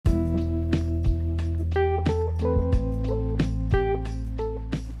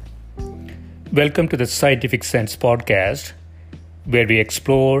Welcome to the Scientific Sense podcast, where we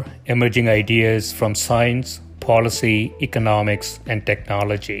explore emerging ideas from science, policy, economics, and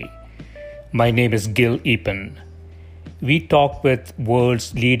technology. My name is Gil Eapen. We talk with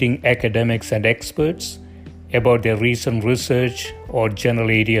world's leading academics and experts about their recent research or general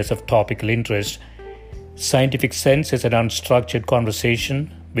areas of topical interest. Scientific Sense is an unstructured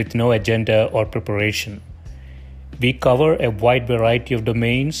conversation with no agenda or preparation. We cover a wide variety of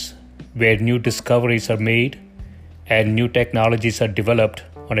domains where new discoveries are made and new technologies are developed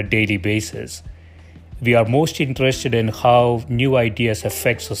on a daily basis. We are most interested in how new ideas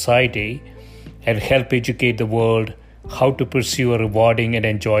affect society and help educate the world how to pursue a rewarding and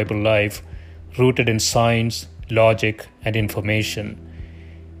enjoyable life rooted in science, logic, and information.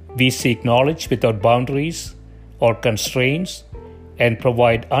 We seek knowledge without boundaries or constraints and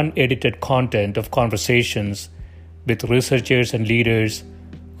provide unedited content of conversations with researchers and leaders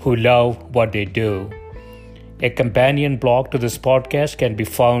who love what they do. A companion blog to this podcast can be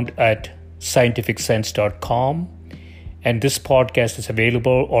found at scientificsense.com, and this podcast is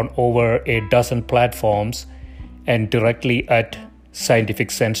available on over a dozen platforms and directly at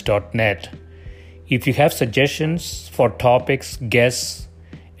scientificsense.net. If you have suggestions for topics, guests,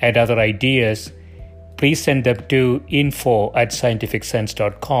 and other ideas, please send them to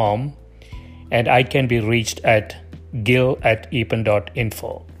info@scientificsense.com, and I can be reached at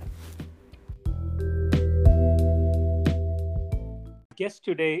gil@eapen.info. Guest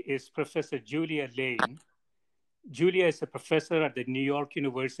today is Professor Julia Lane. Julia is a professor at the New York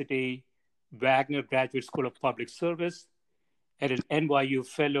University Wagner Graduate School of Public Service and an NYU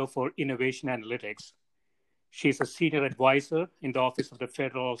Fellow for Innovation Analytics. She is a senior advisor in the Office of the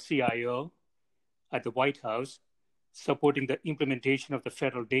Federal CIO at the White House, supporting the implementation of the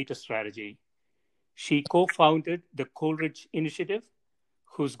federal data strategy. She co-founded the Coleridge Initiative,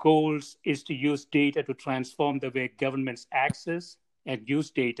 whose goals is to use data to transform the way governments access and use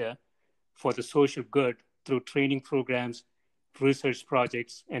data for the social good through training programs, research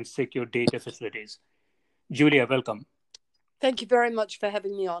projects, and secure data facilities. Julia, welcome. Thank you very much for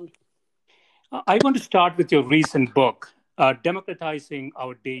having me on. I want to start with your recent book, Democratizing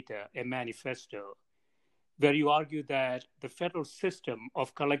Our Data, a Manifesto, where you argue that the federal system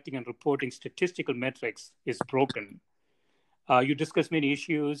of collecting and reporting statistical metrics is broken. You discuss many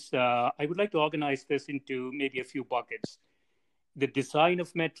issues. I would like to organize this into maybe a few buckets: the design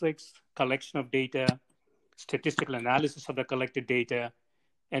of metrics, collection of data, statistical analysis of the collected data,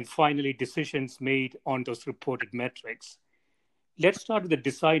 and finally, decisions made on those reported metrics. Let's start with the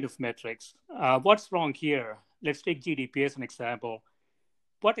design of metrics. What's wrong here? Let's take GDP as an example.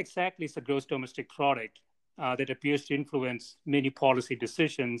 What exactly is the gross domestic product that appears to influence many policy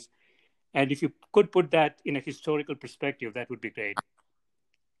decisions? And if you could put that in a historical perspective, that would be great.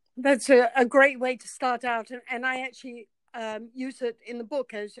 That's a great way to start out. And I actually use it in the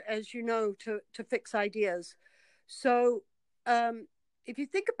book, as you know, to fix ideas. So if you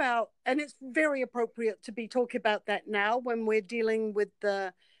think about, and it's very appropriate to be talking about that now when we're dealing with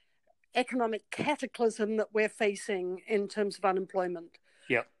the economic cataclysm that we're facing in terms of unemployment.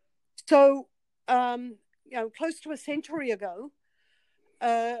 Yeah. So, close to a century ago,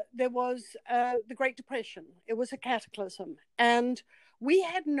 there was the Great Depression. It was a cataclysm. And we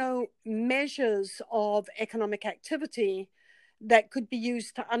had no measures of economic activity that could be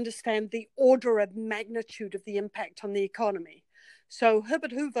used to understand the order of magnitude of the impact on the economy. So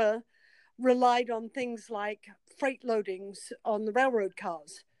Herbert Hoover relied on things like freight loadings on the railroad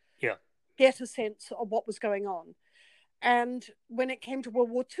cars. Yeah. Get a sense of what was going on. And when it came to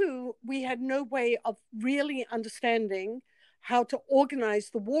World War II, we had no way of really understanding how to organize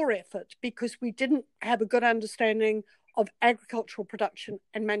the war effort because we didn't have a good understanding of agricultural production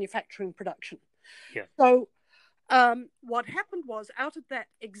and manufacturing production. Yeah. So what happened was, out of that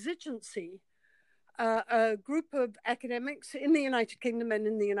exigency, a group of academics in the United Kingdom and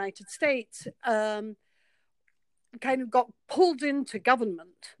in the United States kind of got pulled into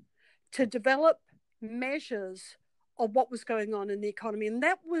government to develop measures of what was going on in the economy. And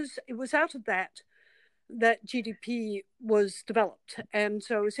it was out of that GDP was developed. And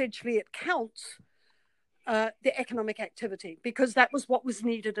so essentially it counts the economic activity because that was what was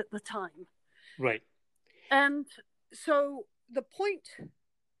needed at the time. Right. And so the point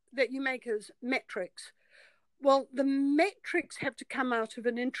that you make is metrics. Well, the metrics have to come out of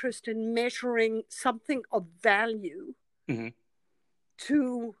an interest in measuring something of value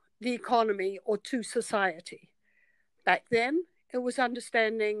to the economy or to society. Back then, it was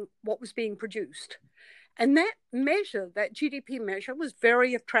understanding what was being produced. And that measure, that GDP measure, was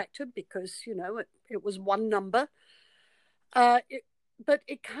very attractive because, it was one number. But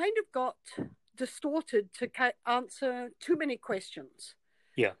it kind of got distorted to answer too many questions.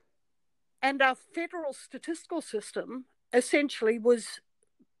 Yeah. And our federal statistical system essentially was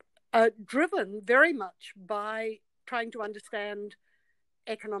driven very much by trying to understand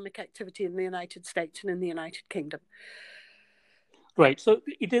economic activity in the United States and in the United Kingdom. Right. So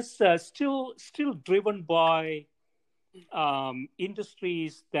it is still driven by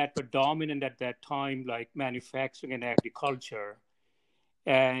industries that were dominant at that time, like manufacturing and agriculture.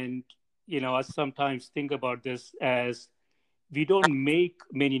 And, I sometimes think about this as we don't make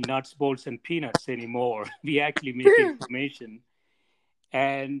many nuts, bolts, and peanuts anymore. We actually make information.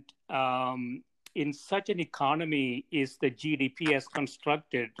 And in such an economy, is the GDP as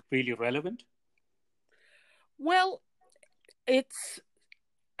constructed really relevant? Well, it's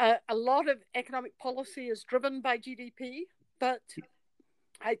a lot of economic policy is driven by GDP, but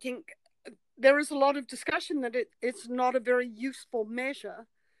I think there is a lot of discussion that it's not a very useful measure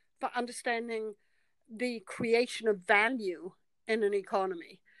for understanding the creation of value in an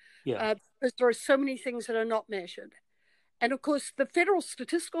economy. Yeah. Because there are so many things that are not measured. And of course, the federal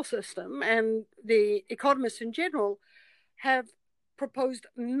statistical system and the economists in general have proposed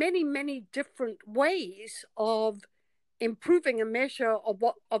many, many different ways of improving a measure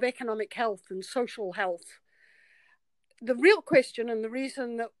of economic health and social health. The real question, and the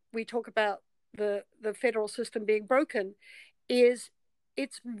reason that we talk about the federal system being broken, is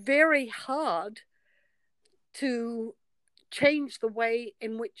it's very hard to change the way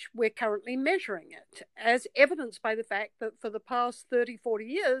in which we're currently measuring it, as evidenced by the fact that for the past 30, 40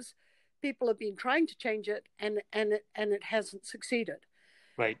 years, people have been trying to change it and it hasn't succeeded.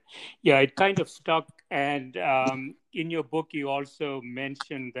 Right. Yeah, it kind of stuck. And in your book, you also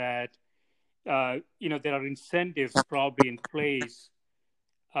mentioned that, there are incentives probably in place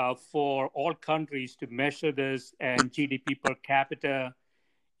for all countries to measure this, and GDP per capita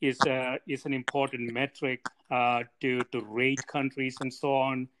is an important metric to rate countries and so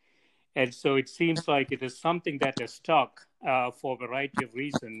on. And so it seems like it is something that has stuck for a variety of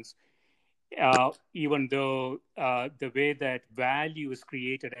reasons. Even though the way that value is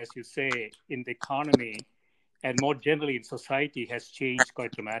created, as you say, in the economy and more generally in society has changed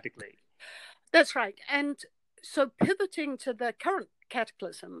quite dramatically. That's right. And so pivoting to the current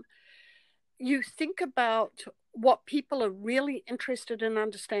cataclysm, you think about what people are really interested in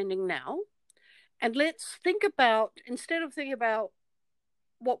understanding now. And let's think about, instead of thinking about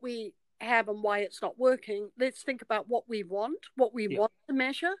what we have and why it's not working, let's think about what we want to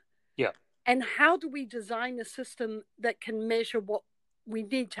measure. Yeah. And how do we design a system that can measure what we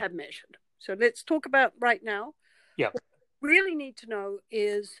need to have measured? So let's talk about right now. Yeah. What we really need to know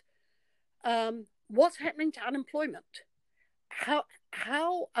is what's happening to unemployment?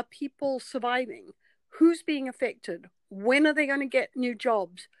 How are people surviving? Who's being affected? When are they going to get new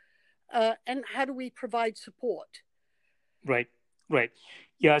jobs? And how do we provide support? Right.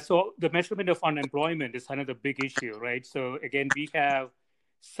 Yeah, so the measurement of unemployment is another big issue, right? So again, we have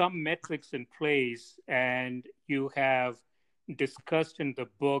some metrics in place, and you have discussed in the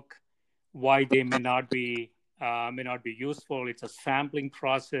book why they may not be useful. It's a sampling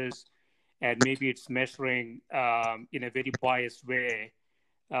process, and maybe it's measuring in a very biased way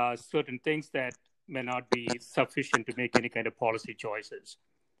certain things that may not be sufficient to make any kind of policy choices.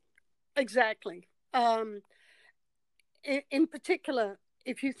 Exactly. In particular,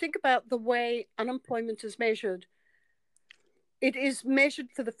 if you think about the way unemployment is measured, it is measured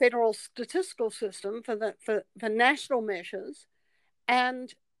for the federal statistical system, for national measures,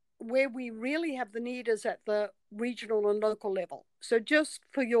 and where we really have the need is at the regional and local level. So just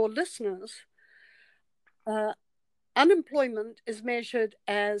for your listeners, unemployment is measured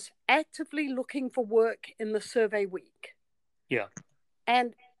as actively looking for work in the survey week. Yeah.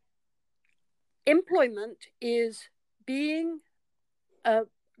 And employment is being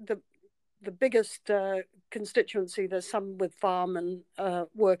the biggest constituency. There's some with farm and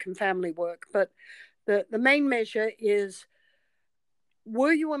work and family work, but the main measure is,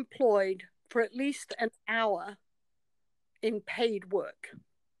 were you employed for at least an hour in paid work?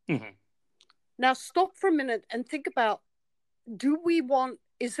 Mm-hmm. Now stop for a minute and think about,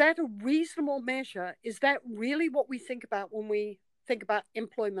 is that a reasonable measure? Is that really what we think about when we think about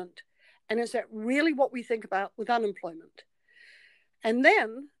employment? And is that really what we think about with unemployment? And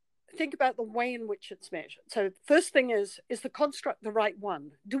then think about the way in which it's measured. So the first thing is the construct the right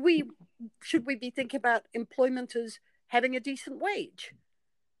one? Should we be thinking about employment as having a decent wage?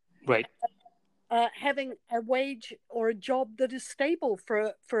 Right. Having a wage or a job that is stable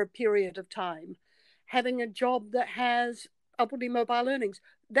for a period of time, having a job that has upwardly mobile earnings.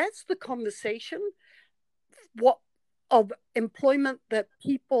 That's the conversation. What of employment that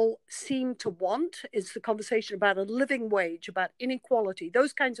people seem to want. Is the conversation about a living wage, about inequality.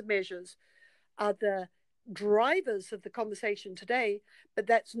 Those kinds of measures are the drivers of the conversation today, but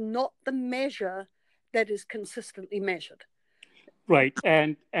that's not the measure that is consistently measured. Right.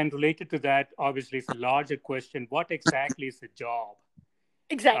 And related to that, obviously, it's a larger question. What exactly is a job?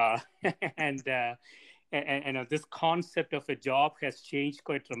 Exactly. And this concept of a job has changed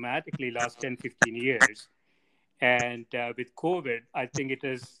quite dramatically last 10, 15 years. And with COVID, I think it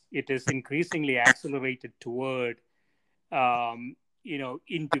is increasingly accelerated toward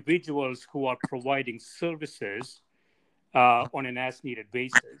individuals who are providing services on an as-needed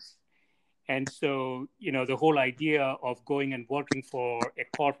basis. And so, the whole idea of going and working for a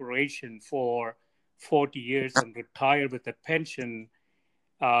corporation for 40 years and retire with a pension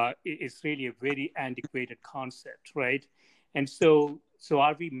is really a very antiquated concept, right? And so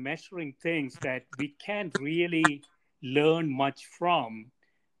are we measuring things that we can't really learn much from,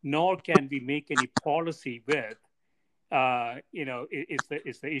 nor can we make any policy with?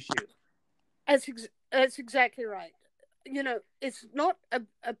 Is the issue. That's exactly right. It's not a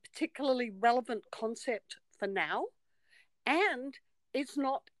particularly relevant concept for now, and it's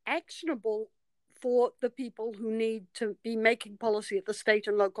not actionable for the people who need to be making policy at the state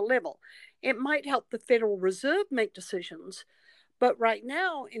and local level. It might help the Federal Reserve make decisions, but right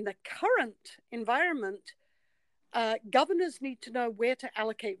now, in the current environment, governors need to know where to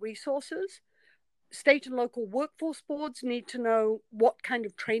allocate resources. State and local workforce boards need to know what kind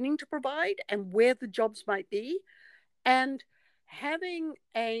of training to provide and where the jobs might be. And having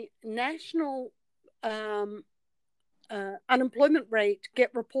a national unemployment rate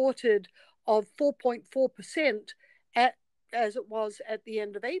get reported of 4.4% as it was at the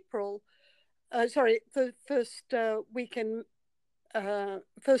end of April, the first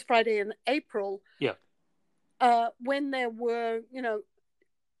first Friday in April, Yeah. when there were,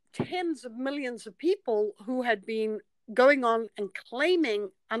 tens of millions of people who had been going on and claiming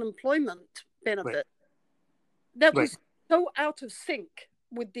unemployment benefit. Right. That was so out of sync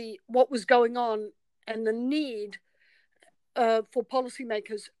with what was going on and the need for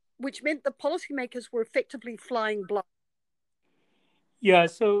policymakers, which meant the policymakers were effectively flying blind. Yeah.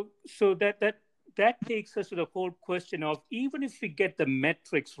 So that takes us to the whole question of, even if we get the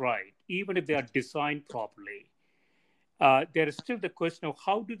metrics right, even if they are designed properly, there is still the question of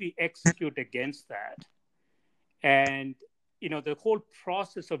how do we execute against that? And the whole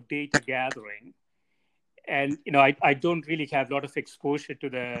process of data gathering. And I don't really have a lot of exposure to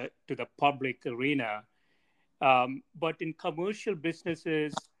the public arena, but in commercial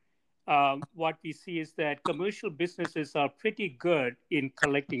businesses, what we see is that commercial businesses are pretty good in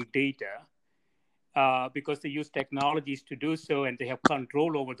collecting data because they use technologies to do so, and they have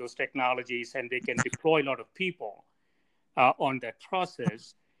control over those technologies, and they can deploy a lot of people on that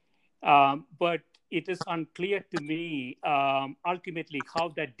process. But it is unclear to me ultimately how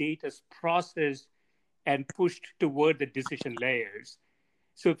that data is processed and pushed toward the decision layers.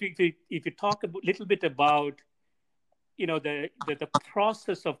 So if you talk a little bit about the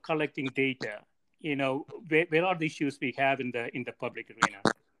process of collecting data, where are the issues we have in the public arena?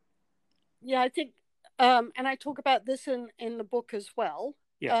 Yeah, I think, and I talk about this in the book as well.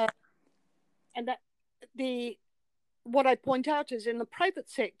 Yeah. And that what I point out is, in the private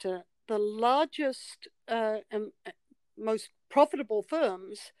sector, the largest and most profitable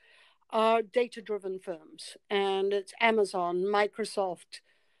firms are data-driven firms, and it's Amazon, Microsoft,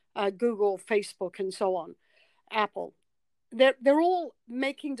 Google, Facebook, and so on, Apple. They're all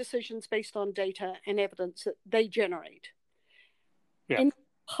making decisions based on data and evidence that they generate. Yeah. In the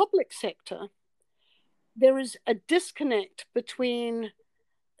public sector, there is a disconnect between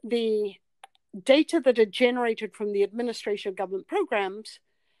the data that are generated from the administration of government programs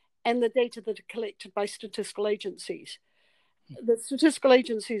and the data that are collected by statistical agencies. The statistical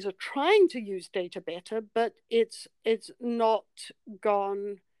agencies are trying to use data better, but it's not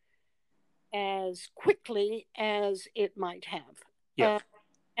gone as quickly as it might have. Yeah.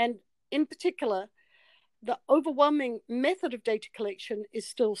 And in particular, the overwhelming method of data collection is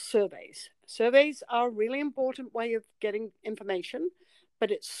still surveys. Surveys are a really important way of getting information, but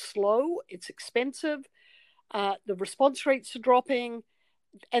it's slow, it's expensive, the response rates are dropping,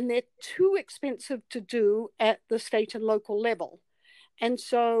 and they're too expensive to do at the state and local level. And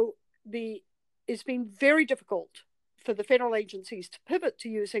so it's been very difficult for the federal agencies to pivot to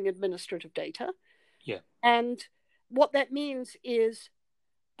using administrative data. Yeah. And what that means is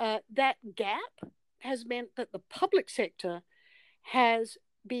that gap has meant that the public sector has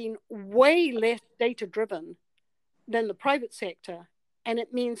been way less data-driven than the private sector. And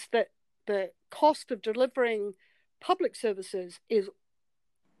it means that the cost of delivering public services is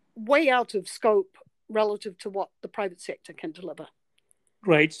way out of scope relative to what the private sector can deliver.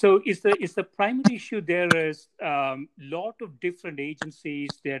 Right. So is the primary issue there is lot of different agencies,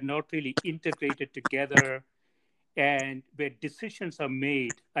 they're not really integrated together, and where decisions are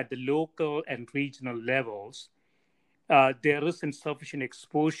made at the local and regional levels, there isn't sufficient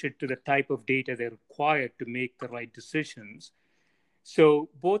exposure to the type of data they're required to make the right decisions. So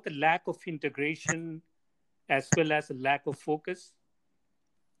both the lack of integration as well as a lack of focus.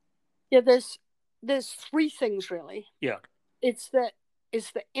 Yeah, there's three things really. Yeah. It's the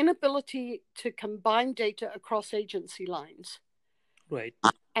inability to combine data across agency lines. Right.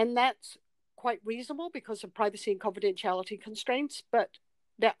 And that's quite reasonable because of privacy and confidentiality constraints, but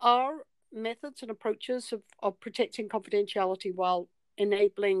there are methods and approaches of protecting confidentiality while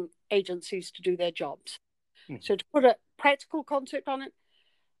enabling agencies to do their jobs. Mm-hmm. So to put a practical concept on it,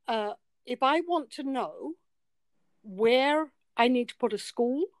 if I want to know where I need to put a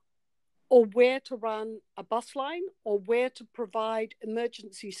school, or where to run a bus line, or where to provide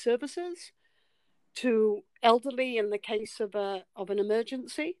emergency services to elderly in the case of an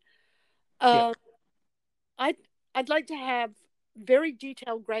emergency, I'd like to have very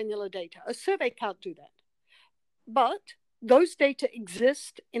detailed, granular data. A survey can't do that. But those data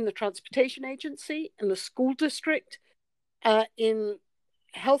exist in the transportation agency, in the school district, in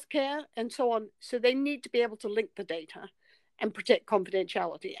healthcare, and so on. So they need to be able to link the data and protect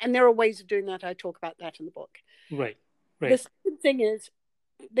confidentiality. And there are ways of doing that. I talk about that in the book. Right. The second thing is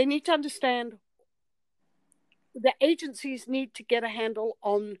they need to understand, the agencies need to get a handle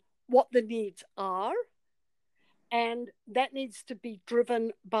on what the needs are. And that needs to be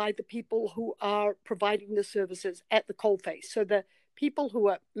driven by the people who are providing the services at the coalface. So the people who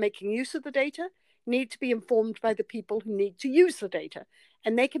are making use of the data need to be informed by the people who need to use the data.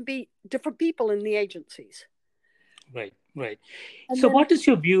 And they can be different people in the agencies. Right. And so what is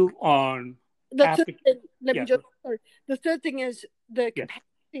your view on the third thing is the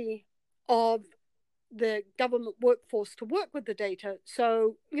capacity of the government workforce to work with the data.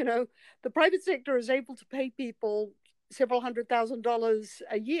 So, the private sector is able to pay people several $100,000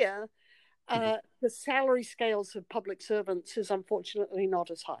 a year. The salary scales of public servants is unfortunately not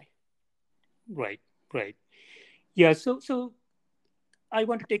as high. Right. Yeah, so I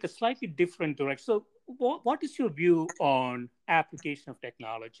want to take a slightly different direction. So what is your view on application of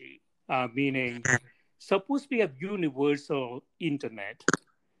technology? Meaning, suppose we have universal internet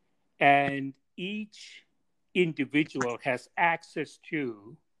and each individual has access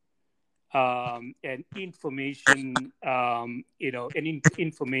to an information,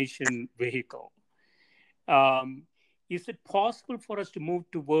 information vehicle. Is it possible for us to move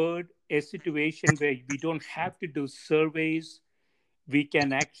toward a situation where we don't have to do surveys? We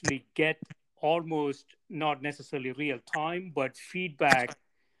can actually get almost not necessarily real time, but feedback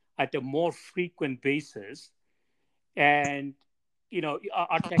at a more frequent basis. And,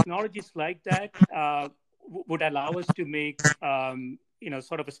 our technologies like that would allow us to make,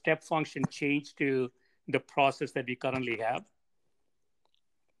 sort of a step function change to the process that we currently have?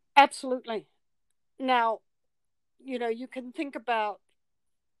 Absolutely. Now, you can think about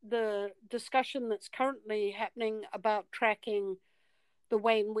the discussion that's currently happening about tracking the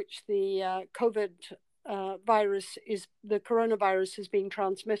way in which the coronavirus is being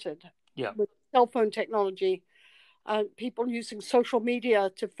transmitted. Yeah. With cell phone technology, people using social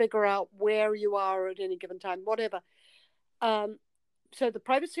media to figure out where you are at any given time, whatever. So the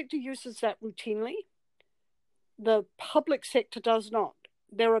private sector uses that routinely. The public sector does not.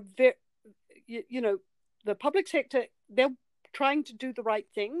 There are the public sector, they're trying to do the right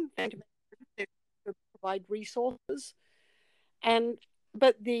thing, to provide resources,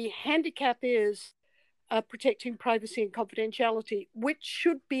 but the handicap is protecting privacy and confidentiality, which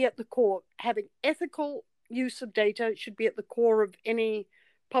should be at the core. Having ethical use of data should be at the core of any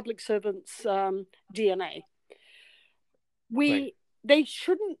public servant's DNA. They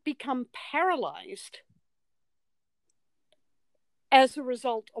shouldn't become paralyzed as a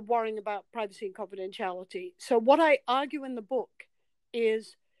result of worrying about privacy and confidentiality. So what I argue in the book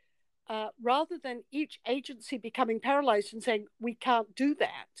is rather than each agency becoming paralyzed and saying, we can't do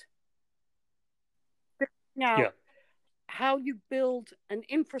that, how you build an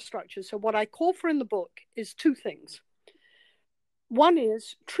infrastructure. So what I call for in the book is two things. One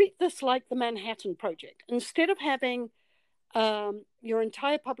is treat this like the Manhattan Project. Instead of having your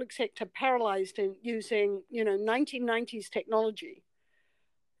entire public sector paralyzed in using 1990s technology,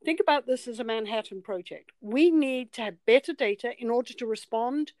 think about this as a Manhattan Project. We need to have better data in order to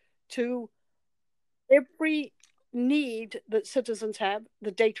respond to every need that citizens have.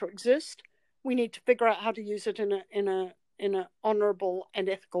 The data exists. We need to figure out how to use it in a honorable and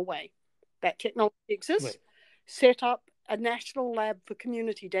ethical way. That technology exists. Right. Set up a national lab for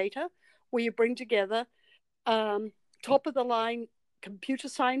community data where you bring together top of the line computer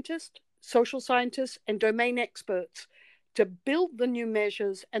scientists, social scientists, and domain experts to build the new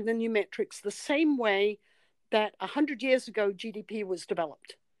measures and the new metrics the same way that 100 years ago GDP was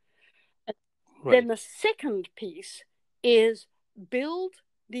developed. Right. Then the second piece is build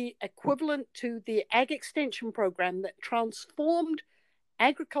the equivalent to the Ag Extension Program that transformed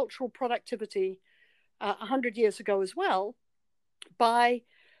agricultural productivity 100 years ago as well, by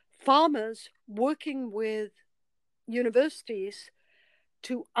farmers working with universities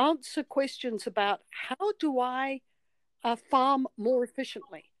to answer questions about how do I farm more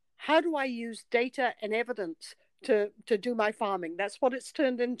efficiently? How do I use data and evidence to do my farming? That's what it's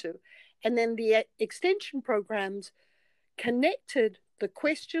turned into. And then the extension programs connected the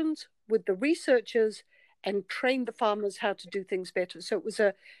questions with the researchers and trained the farmers how to do things better. So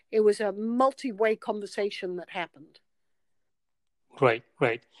it was a multi-way conversation that happened. Right.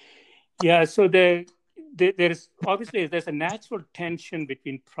 Right. Yeah. So there's obviously there's a natural tension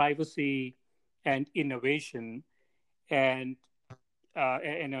between privacy and innovation, and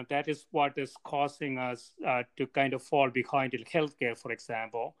that is what is causing us to kind of fall behind in healthcare, for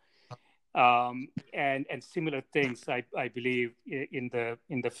example, and similar things. I believe in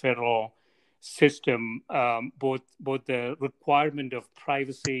the federal system, both the requirement of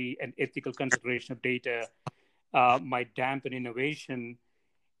privacy and ethical consideration of data might dampen innovation.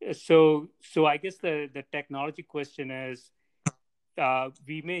 So I guess the technology question is,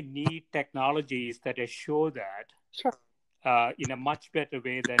 we may need technologies that assure that Sure. In a much better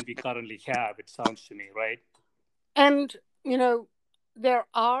way than we currently have, it sounds to me, right? And, you know, there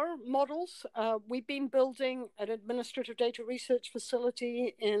are models. We've been building an administrative data research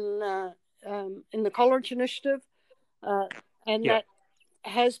facility in the College Initiative, and Yeah. that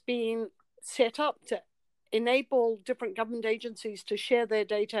has been set up to enable different government agencies to share their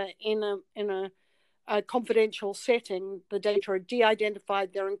data in a confidential setting. The data are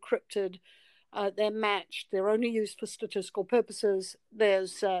de-identified, they're encrypted, they're matched, they're only used for statistical purposes.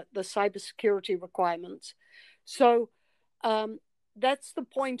 There's the cybersecurity requirements. So that's the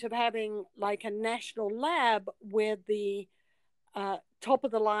point of having like a national lab where the top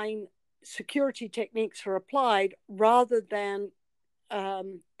of the line security techniques are applied rather than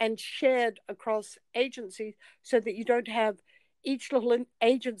and shared across agencies, so that you don't have each little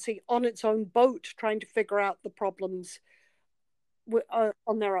agency on its own boat trying to figure out the problems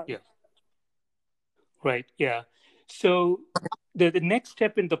on their own. Yeah. Right. Yeah. So the next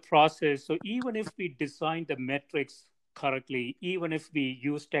step in the process, so even if we design the metrics correctly, even if we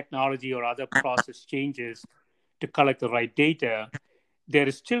use technology or other process changes to collect the right data, there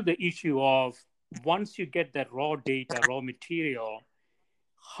is still the issue of, once you get that raw data, raw material,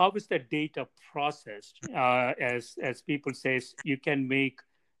 how is that data processed? As people say, you can make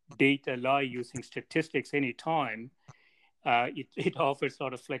data lie using statistics anytime. It offers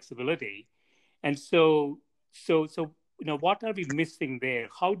sort of flexibility. And so what are we missing there?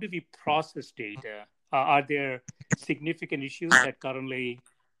 How do we process data? Are there significant issues that currently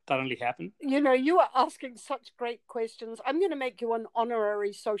happen? You know, you are asking such great questions. I'm going to make you an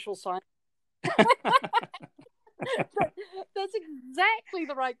honorary social science. That's exactly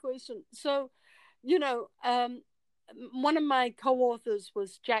the right question. So, you know, one of my co-authors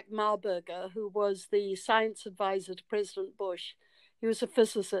was Jack Marburger, who was the science advisor to President Bush. He was a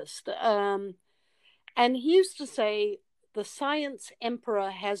physicist. And he used to say, the science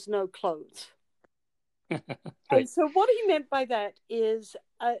emperor has no clothes. Right. And so what he meant by that is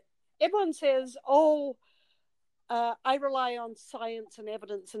everyone says, I rely on science and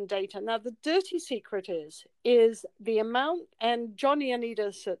evidence and data. Now, the dirty secret is the amount, and John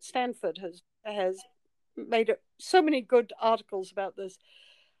Ioannidis at Stanford has made so many good articles about this.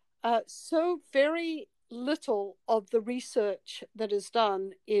 So very little of the research that is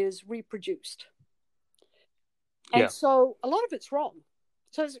done is reproduced. And so a lot of it's wrong.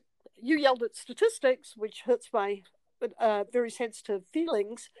 So you yelled at statistics, which hurts my very sensitive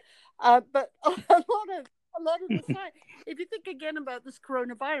feelings. But a lot of the science, if you think again about this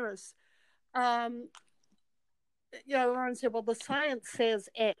coronavirus, you know, Lauren said, well, the science says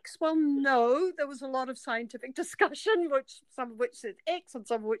X. Well, no, there was a lot of scientific discussion, some of which said X and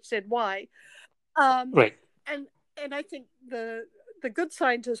some of which said Y. Right. And I think the good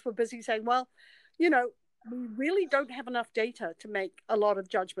scientists were busy saying, well, you know, we really don't have enough data to make a lot of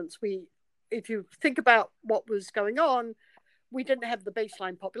judgments. If you think about what was going on, we didn't have the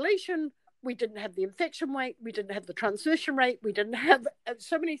baseline population, we didn't have the infection rate, we didn't have the transmission rate, we didn't have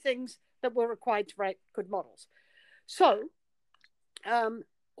so many things that were required to write good models. So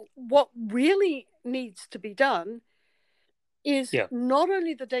what really needs to be done is not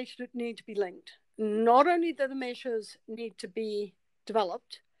only the data need to be linked, not only do the measures need to be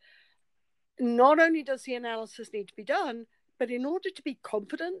developed, not only does the analysis need to be done, but in order to be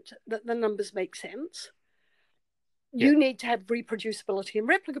confident that the numbers make sense, you need to have reproducibility and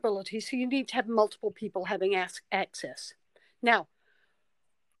replicability. So you need to have multiple people having access. Now,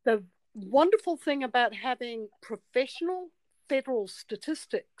 the wonderful thing about having professional federal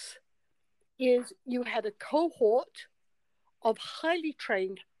statistics is you had a cohort of highly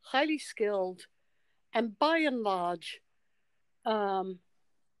trained, highly skilled, and by and large,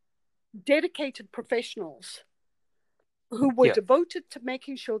 dedicated professionals who were devoted to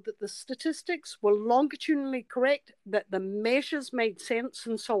making sure that the statistics were longitudinally correct, that the measures made sense,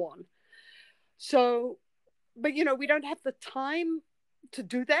 and so on. So, but we don't have the time to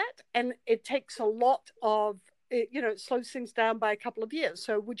do that, and it takes a lot of, it slows things down by a couple of years.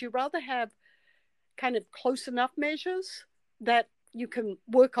 So would you rather have kind of close enough measures that you can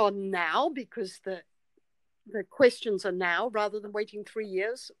work on now because the questions are now, rather than waiting 3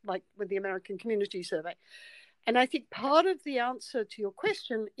 years like with the American Community Survey? And I think part of the answer to your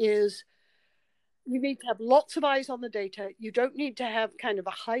question is you need to have lots of eyes on the data. You don't need to have kind of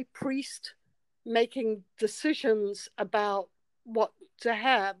a high priest making decisions about what to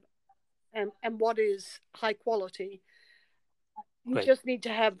have and what is high quality. You just need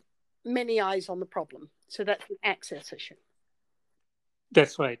to have many eyes on the problem. So that's an access issue.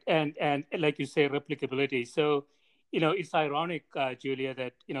 That's right. And like you say, replicability. So, it's ironic, Julia,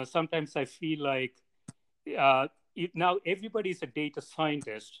 that, sometimes I feel like now everybody's a data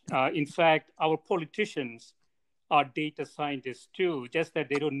scientist. In fact, our politicians are data scientists too, just that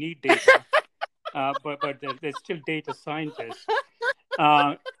they don't need data, but they're still data scientists.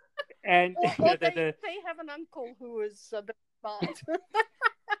 And they have an uncle who is very smart.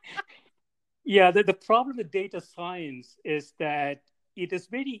 Yeah, the problem with data science is that it is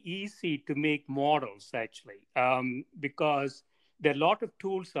very easy to make models, actually, because there are a lot of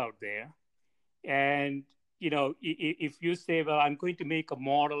tools out there. And, if you say, well, I'm going to make a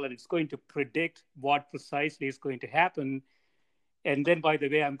model and it's going to predict what precisely is going to happen, and then, by the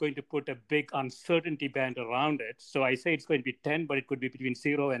way, I'm going to put a big uncertainty band around it. So I say it's going to be 10, but it could be between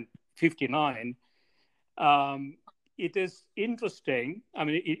 0 and 59. It is interesting. I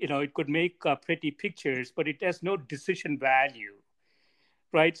mean, it could make pretty pictures, but it has no decision value,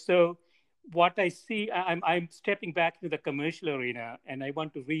 right? So what I see, I'm stepping back into the commercial arena, and I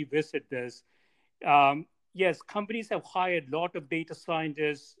want to revisit this. Yes, companies have hired a lot of data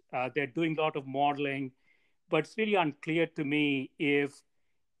scientists. They're doing a lot of modeling, but it's really unclear to me if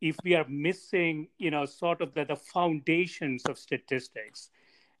we are missing, sort of the foundations of statistics,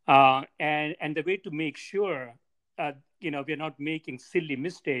 and the way to make sure, we're not making silly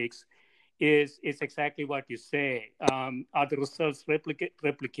mistakes is exactly what you say. Are the results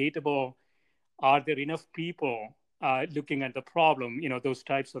replicatable? Are there enough people looking at the problem? Those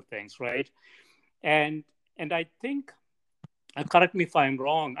types of things, right? And I think, correct me if I'm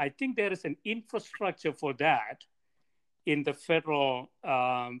wrong, I think there is an infrastructure for that in the federal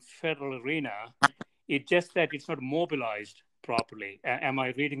arena. It's just that it's not mobilized properly. Am I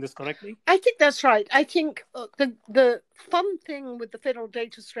reading this correctly? I think that's right. I think the fun thing with the federal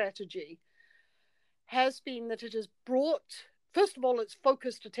data strategy has been that it has brought, first of all, it's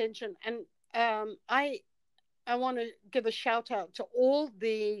focused attention. And I want to give a shout out to all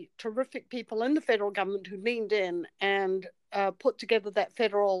the terrific people in the federal government who leaned in and put together that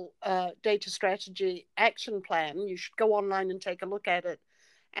federal data strategy action plan. You should go online and take a look at it.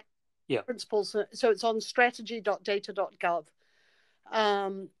 Yeah. Principles. So it's on strategy.data.gov.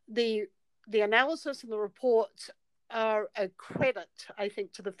 The analysis and the reports are a credit, I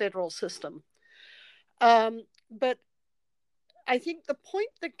think, to the federal system. But I think the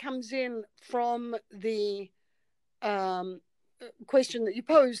point that comes in from the question that you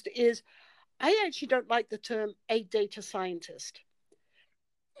posed is, I actually don't like the term a data scientist.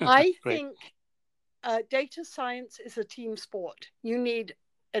 I think data science is a team sport. You need,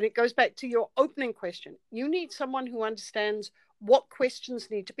 and it goes back to your opening question, you need someone who understands what questions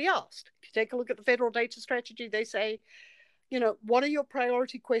need to be asked. If you take a look at the federal data strategy, they say, what are your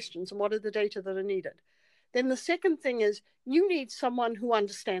priority questions and what are the data that are needed? Then the second thing is you need someone who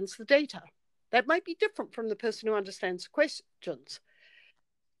understands the data. That might be different from the person who understands questions.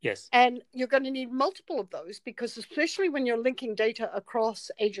 Yes. And you're going to need multiple of those because especially when you're linking data across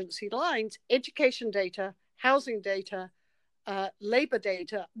agency lines, education data, housing data, labor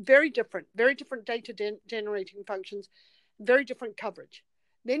data, very different data generating functions, very different coverage.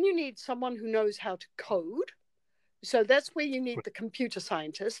 Then you need someone who knows how to code. So that's where you need the computer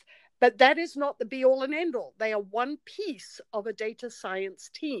scientist. But that is not the be all and end all. They are one piece of a data science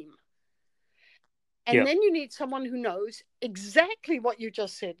team. And then you need someone who knows exactly what you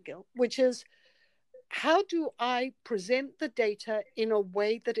just said, Gil, which is, how do I present the data in a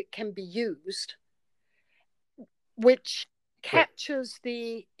way that it can be used, which captures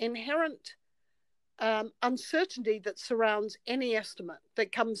the inherent uncertainty that surrounds any estimate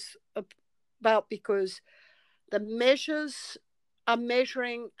that comes about because the measures are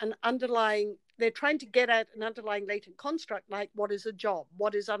measuring an underlying, they're trying to get at an underlying latent construct, like what is a job,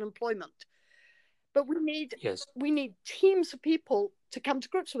 what is unemployment. But we need teams of people to come to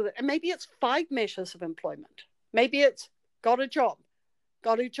grips with it. And maybe it's 5 measures of employment. Maybe it's got a job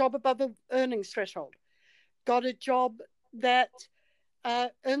above the earnings threshold, got a job that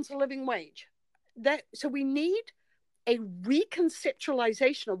earns a living wage. So we need a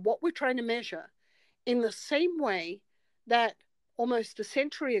reconceptualization of what we're trying to measure in the same way that almost a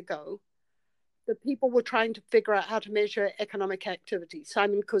century ago, the people were trying to figure out how to measure economic activity,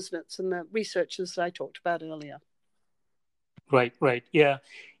 Simon Kuznets and the researchers that I talked about earlier. Right. Yeah.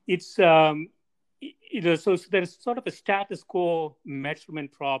 It's, so there's sort of a status quo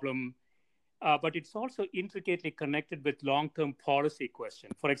measurement problem, but it's also intricately connected with long-term policy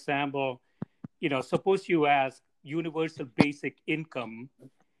questions. For example, suppose you ask universal basic income,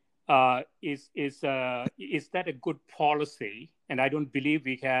 is that a good policy? And I don't believe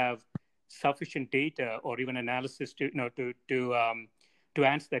we have sufficient data or even analysis to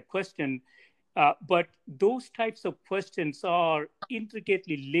answer that question. But those types of questions are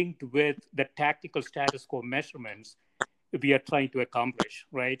intricately linked with the tactical status quo measurements we are trying to accomplish,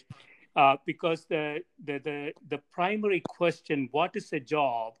 right? Because the primary question, what is a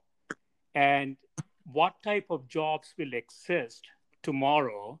job, and what type of jobs will exist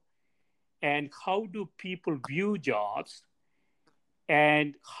tomorrow, and how do people view jobs,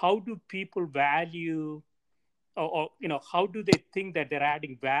 and how do people value, or how do they think that they're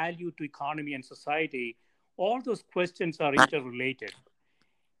adding value to economy and society? All those questions are interrelated.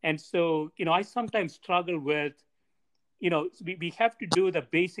 And so, I sometimes struggle with, we have to do the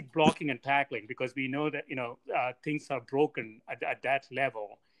basic blocking and tackling because we know that, things are broken at that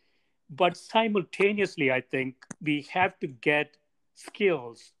level. But simultaneously, I think we have to get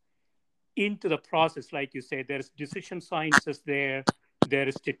skills into the process. Like you say, there's decision sciences there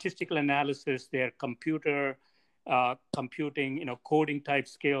is statistical analysis, there are computing, coding type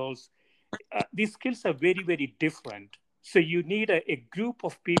skills. These skills are very, very different. So you need a group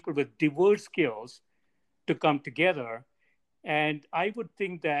of people with diverse skills to come together. And I would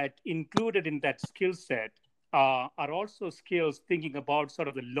think that included in that skill set are also skills thinking about sort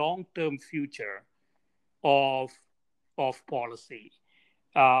of the long-term future of policy,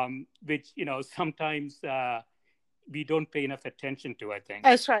 which sometimes we don't pay enough attention to, I think.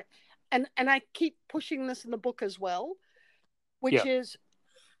 That's right. And I keep pushing this in the book as well, which is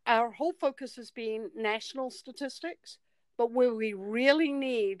our whole focus has been national statistics, but where we really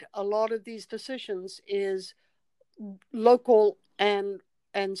need a lot of these decisions is local and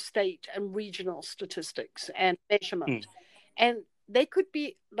state and regional statistics and measurement. And they could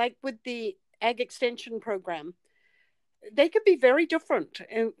be, like with the Ag Extension Program, they could be very different.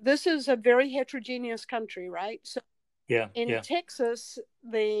 And this is a very heterogeneous country, right? So in Texas,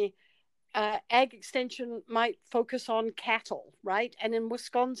 the Ag Extension might focus on cattle, right? And in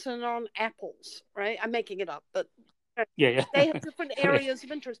Wisconsin on apples, right? I'm making it up, but they have different areas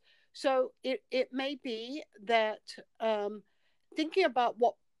of interest. So it may be that thinking about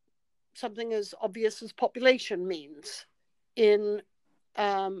what something as obvious as population means in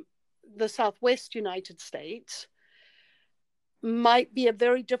the Southwest United States might be a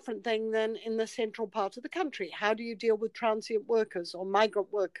very different thing than in the central part of the country. How do you deal with transient workers or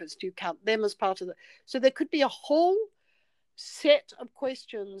migrant workers? Do you count them as part of it? So there could be a whole set of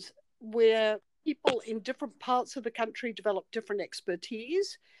questions where people in different parts of the country develop different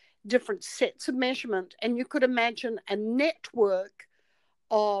expertise, different sets of measurement, and you could imagine a network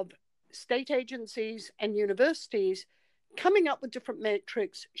of state agencies and universities coming up with different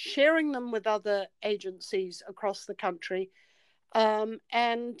metrics, sharing them with other agencies across the country. But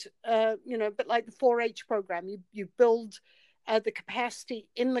like the 4-H program, you build the capacity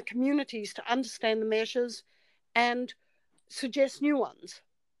in the communities to understand the measures and suggest new ones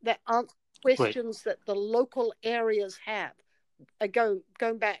that answer questions that the local areas have. Going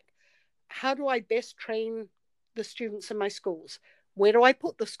back, how do I best train the students in my schools? Where do I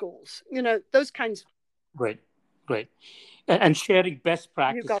put the schools? Those kinds. Right. And sharing best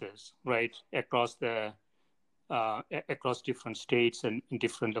practices, right, across the across different states and in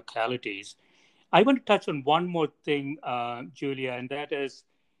different localities. I want to touch on one more thing, Julia, and that is,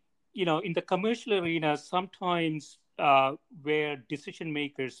 in the commercial arena, sometimes where decision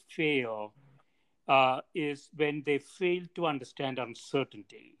makers fail is when they fail to understand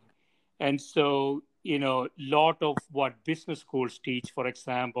uncertainty. And so, lot of what business schools teach, for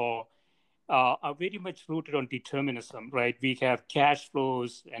example, are very much rooted on determinism, right? We have cash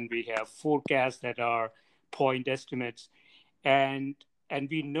flows and we have forecasts that are point estimates, and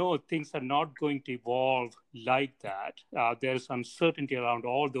we know things are not going to evolve like that. There's uncertainty around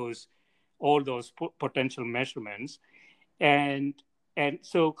all those potential measurements, and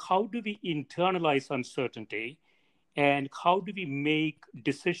so how do we internalize uncertainty, and how do we make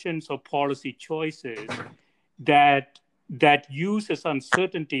decisions or policy choices that uses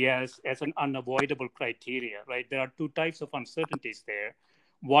uncertainty as an unavoidable criteria, right? There are two types of uncertainties there.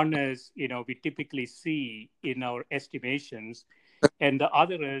 One is, we typically see in our estimations, and the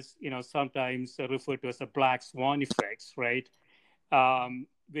other is, sometimes referred to as a black swan effects, right?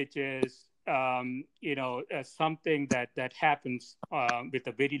 Which is, something that happens with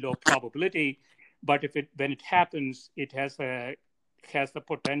a very low probability, but when it happens, it has the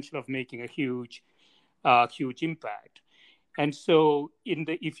potential of making a huge impact. And so,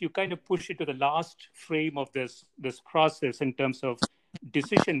 if you kind of push it to the last frame of this process in terms of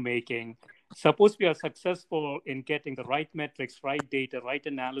decision making, suppose we are successful in getting the right metrics, right data, right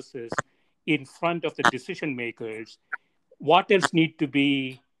analysis in front of the decision makers, what else need to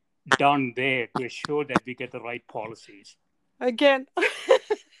be done there to assure that we get the right policies? Again,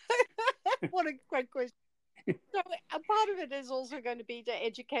 what a great question. So a part of it is also going to be to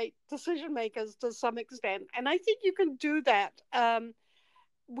educate decision makers to some extent, and I think you can do that.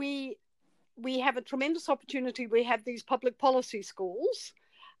 We have a tremendous opportunity. We have these public policy schools,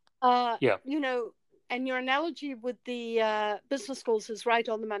 Yeah. And your analogy with the business schools is right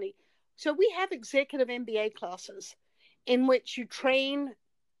on the money. So we have executive MBA classes in which you train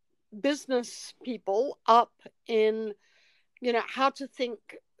business people up in, how to think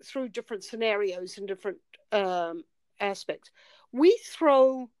through different scenarios and different aspects. We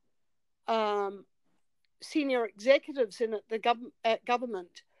throw senior executives in at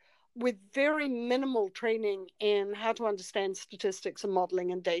government with very minimal training in how to understand statistics and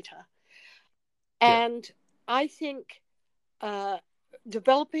modeling and data. Yeah. And I think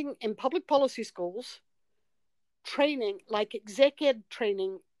developing in public policy schools training, like exec ed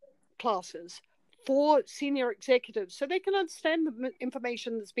training classes for senior executives so they can understand the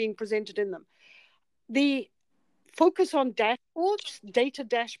information that's being presented in them. The focus on dashboards, data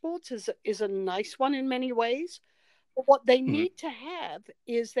dashboards, is a nice one in many ways. But what they need to have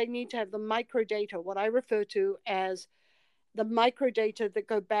is they need to have the microdata, what I refer to as the microdata that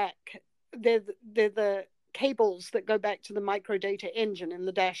go back. They're the cables that go back to the microdata engine in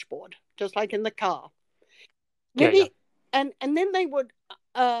the dashboard, just like in the car. And then they would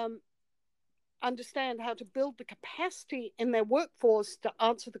understand how to build the capacity in their workforce to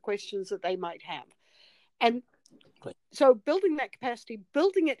answer the questions that they might have. And so building that capacity,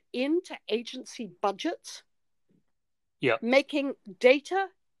 building it into agency budgets, making data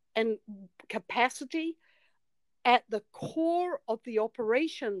and capacity at the core of the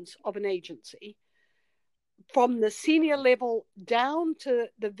operations of an agency, from the senior level down to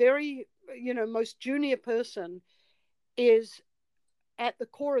the very, most junior person, is at the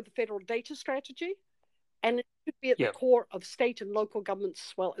core of the federal data strategy, and it should be at the core of state and local governments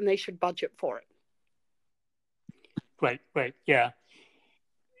as well, and they should budget for it. Right, yeah.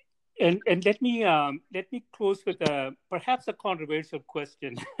 And let me close with perhaps a controversial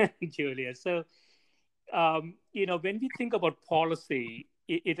question, Julia. So, when we think about policy,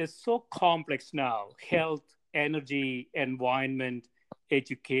 it is so complex now: health, energy, environment,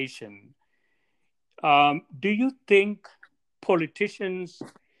 education. Do you think politicians?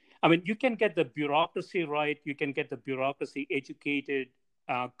 I mean, you can get the bureaucracy right, you can get the bureaucracy educated,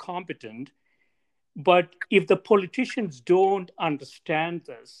 competent. But if the politicians don't understand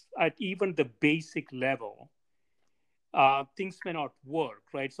this at even the basic level, things may not work,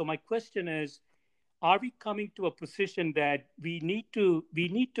 right? So my question is, are we coming to a position that we need to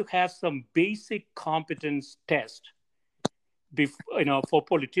have some basic competence test, for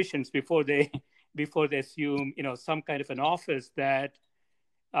politicians before they assume, some kind of an office that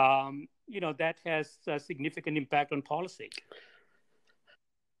that has a significant impact on policy?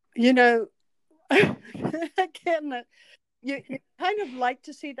 Again, you kind of like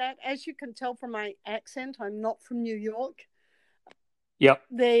to see that. As you can tell from my accent, I'm not from New York. Yep.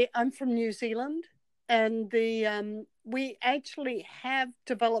 I'm from New Zealand, and we actually have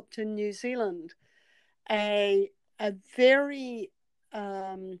developed in New Zealand a very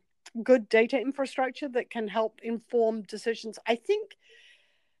good data infrastructure that can help inform decisions. I think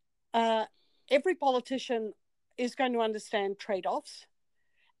every politician is going to understand trade-offs.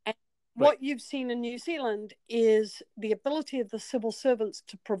 And what you've seen in New Zealand is the ability of the civil servants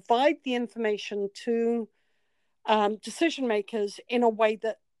to provide the information to decision makers in a way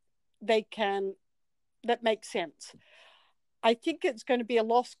that that makes sense. I think it's going to be a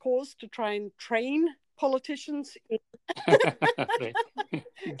lost cause to try and train politicians in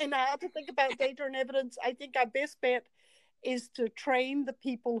how to think about data and evidence. I think our best bet is to train the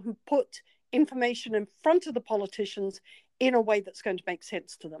people who put information in front of the politicians in a way that's going to make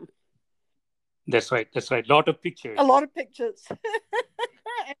sense to them. That's right. A lot of pictures. A lot of pictures. A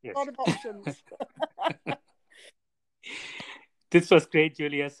lot of options. This was great,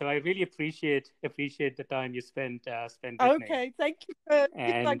 Julia. So I really appreciate the time you spent with me. Okay, thank you.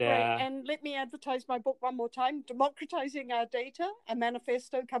 And let me advertise my book one more time: Democratizing Our Data, a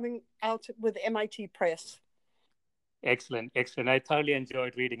manifesto coming out with MIT Press. Excellent. I thoroughly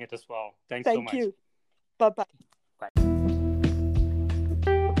enjoyed reading it as well. Thanks so much. Thank you. Bye-bye. Bye.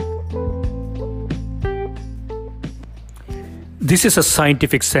 This is a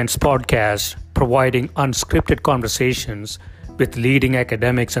Scientific Sense podcast providing unscripted conversations with leading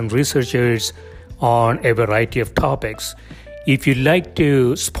academics and researchers on a variety of topics. If you'd like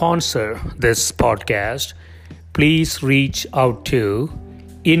to sponsor this podcast, please reach out to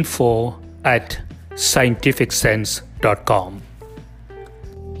info@scientificsense.com.